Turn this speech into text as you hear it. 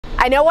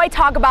I know I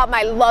talk about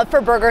my love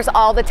for burgers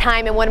all the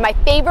time, and one of my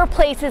favorite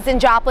places in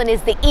Joplin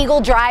is the Eagle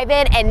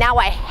Drive-In, and now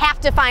I have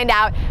to find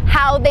out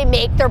how they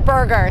make their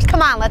burgers.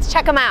 Come on, let's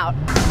check them out.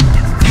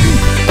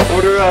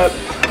 Order up.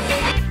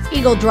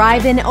 Eagle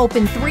Drive-In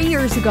opened 3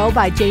 years ago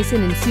by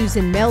Jason and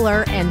Susan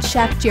Miller, and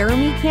Chef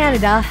Jeremy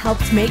Canada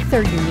helped make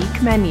their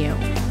unique menu.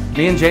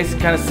 Me and Jason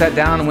kind of sat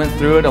down and went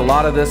through it. A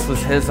lot of this was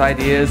his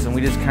ideas and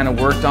we just kind of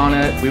worked on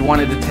it. We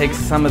wanted to take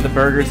some of the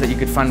burgers that you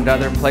could find at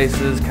other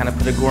places, kind of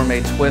put a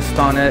gourmet twist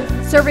on it.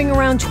 Serving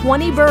around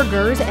 20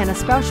 burgers and a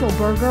special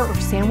burger or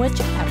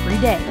sandwich every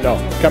day. No,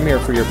 come here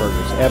for your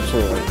burgers,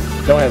 absolutely.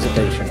 No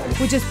hesitation.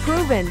 Which is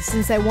proven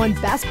since I won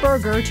Best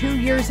Burger 2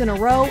 years in a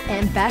row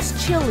and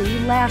Best Chili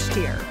last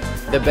year.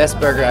 The best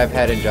burger I've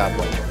had in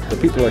Joplin. The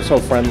people are so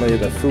friendly,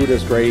 the food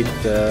is great,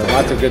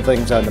 lots of good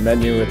things on the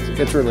menu.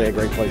 It's really a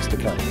great place to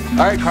come.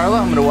 All right, Carla,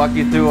 I'm going to walk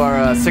you through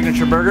our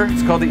signature burger.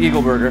 It's called the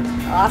Eagle Burger.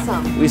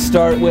 Awesome. We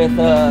start with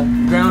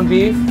ground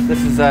beef.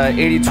 This is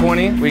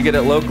 80/20. We get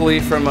it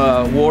locally from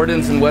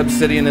Warden's in Webb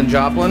City and in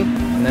Joplin.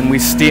 And then we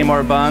steam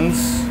our buns.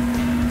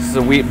 This is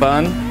a wheat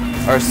bun.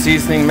 Our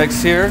seasoning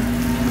mix here,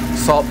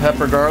 salt,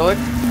 pepper, garlic.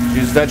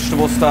 Use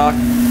vegetable stock.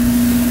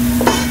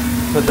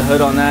 Put the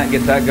hood on that,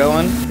 get that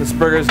going. This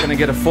burger is going to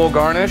get a full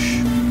garnish.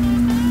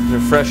 These are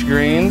fresh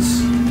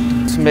greens,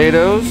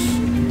 tomatoes,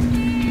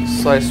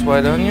 sliced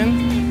white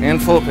onion, and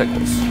full of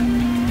pickles.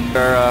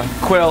 Our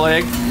quail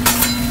egg.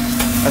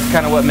 That's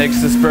kind of what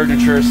makes this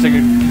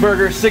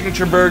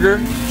signature burger.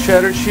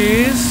 Cheddar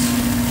cheese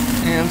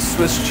and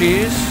Swiss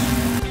cheese.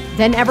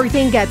 Then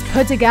everything gets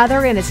put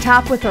together and is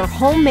topped with our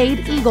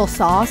homemade Eagle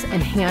sauce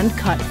and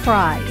hand-cut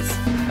fries.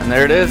 And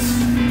there it is,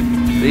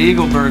 the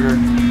Eagle Burger.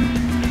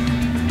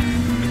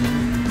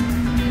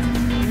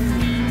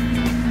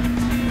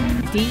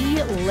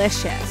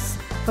 Delicious.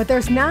 But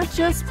there's not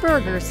just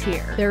burgers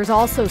here. There's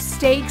also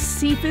steaks,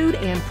 seafood,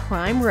 and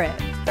prime rib.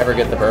 Never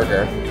get the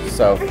burger,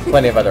 so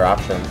plenty of other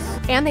options.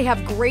 And they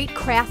have great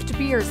craft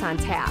beers on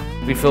tap.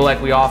 We feel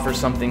like we offer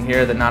something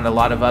here that not a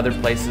lot of other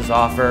places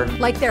offer.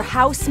 Like their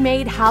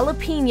house-made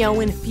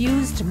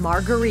jalapeno-infused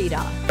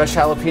margarita. Fresh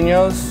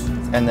jalapenos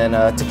and then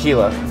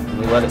tequila.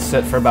 We let it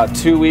sit for about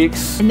 2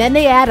 weeks. And then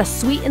they add a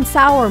sweet and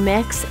sour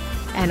mix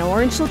and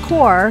orange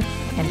liqueur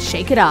and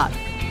shake it up.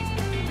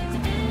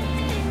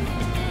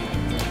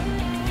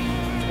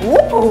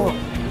 Ooh,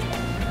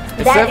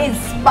 that is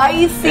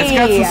spicy. It's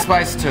got some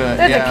spice to it.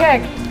 There's a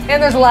kick,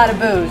 and there's a lot of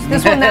booze.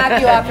 This will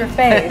knock you off your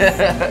face.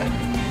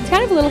 It's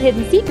kind of a little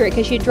hidden secret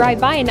because you drive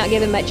by and not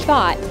give it much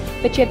thought,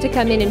 but you have to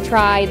come in and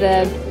try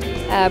the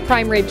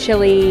prime rib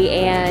chili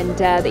and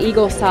the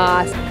Eagle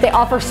sauce. They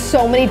offer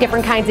so many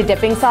different kinds of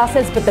dipping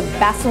sauces, but the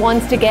best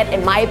ones to get,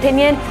 in my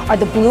opinion, are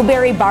the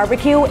blueberry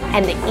barbecue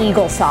and the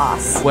Eagle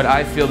sauce. What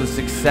I feel the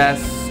success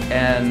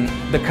and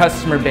the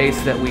customer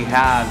base that we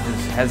have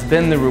has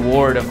been the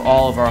reward of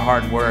all of our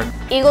hard work.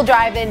 Eagle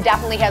Drive-In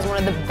definitely has one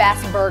of the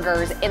best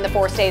burgers in the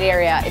 4-state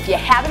area. If you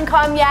haven't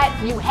come yet,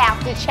 you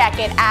have to check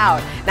it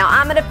out. Now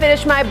I'm gonna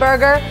finish my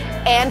burger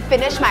and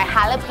finish my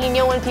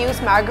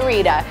jalapeno-infused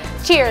margarita.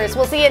 Cheers,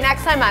 we'll see you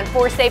next time on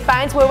 4-State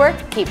Finds, where we're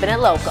keeping it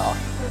local.